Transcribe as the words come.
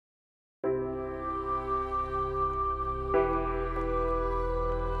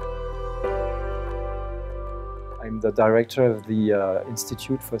I'm the director of the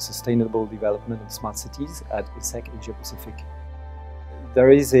Institute for Sustainable Development and Smart Cities at ESSEC Asia-Pacific.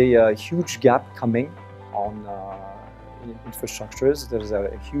 There is a huge gap coming on infrastructures. There's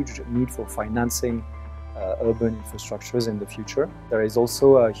a huge need for financing urban infrastructures in the future. There is also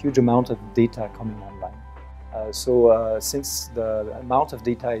a huge amount of data coming online. Since the amount of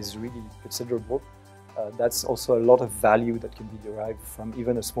data is really considerable, that's also a lot of value that can be derived from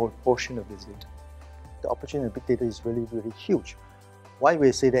even a small portion of this data. The opportunity in big data is really, really huge. Why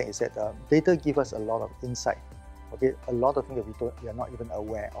we say that is that data gives us a lot of insight. Okay, a lot of things that we are not even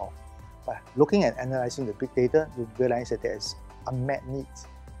aware of. By looking and analyzing the big data, you realize that there is unmet needs,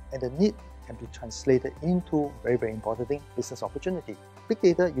 and the need can be translated into very, very important thing: business opportunity. Big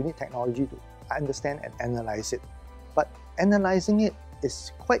data, you need technology to understand and analyze it, but analyzing it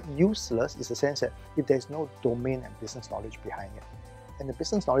is quite useless in the sense that if there is no domain and business knowledge behind it. And the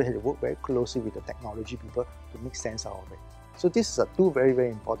business knowledge has to work very closely with the technology people to make sense out of it. So this is a two very, very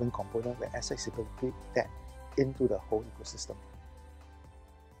important components where ESSEC is able to put that into the whole ecosystem.